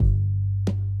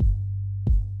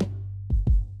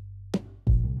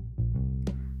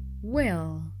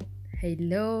Well,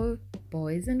 hello,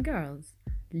 boys and girls,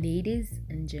 ladies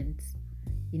and gents.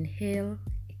 Inhale,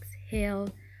 exhale,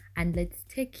 and let's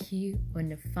take you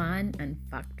on a fun and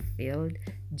fact filled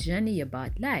journey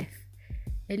about life.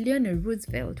 Eleanor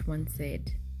Roosevelt once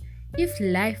said, if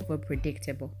life were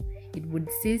predictable, it would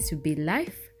cease to be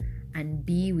life and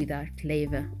be without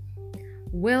flavor.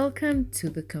 Welcome to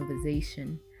the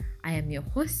conversation. I am your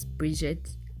host, Bridget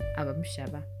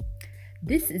Abamshaba.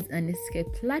 This is an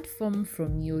escape platform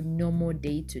from your normal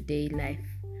day-to-day life.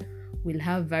 We'll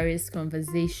have various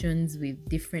conversations with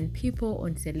different people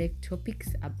on select topics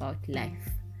about life.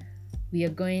 We are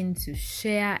going to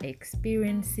share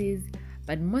experiences,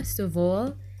 but most of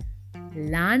all,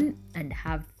 learn and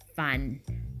have fun.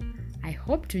 I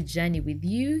hope to journey with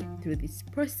you through this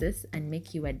process and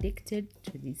make you addicted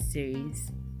to this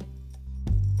series.